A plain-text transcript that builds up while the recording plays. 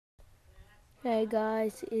Hey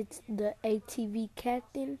guys, it's the ATV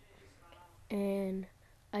Captain, and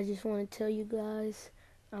I just want to tell you guys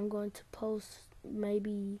I'm going to post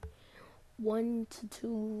maybe 1 to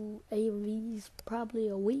 2 AMVs probably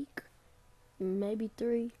a week, maybe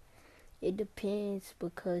 3. It depends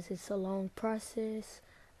because it's a long process.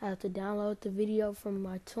 I have to download the video from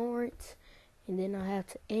my torrents, and then I have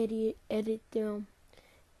to edit them,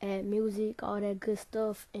 add music, all that good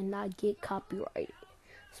stuff, and not get copyrighted.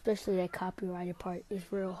 Especially that copyrighted part is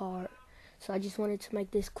real hard. So I just wanted to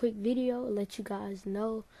make this quick video, let you guys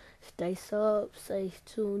know. Stay stay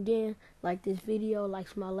tuned in, like this video,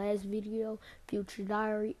 like my last video, Future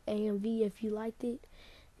Diary AMV if you liked it.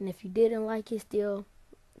 And if you didn't like it, still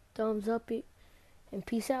thumbs up it. And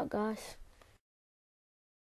peace out, guys.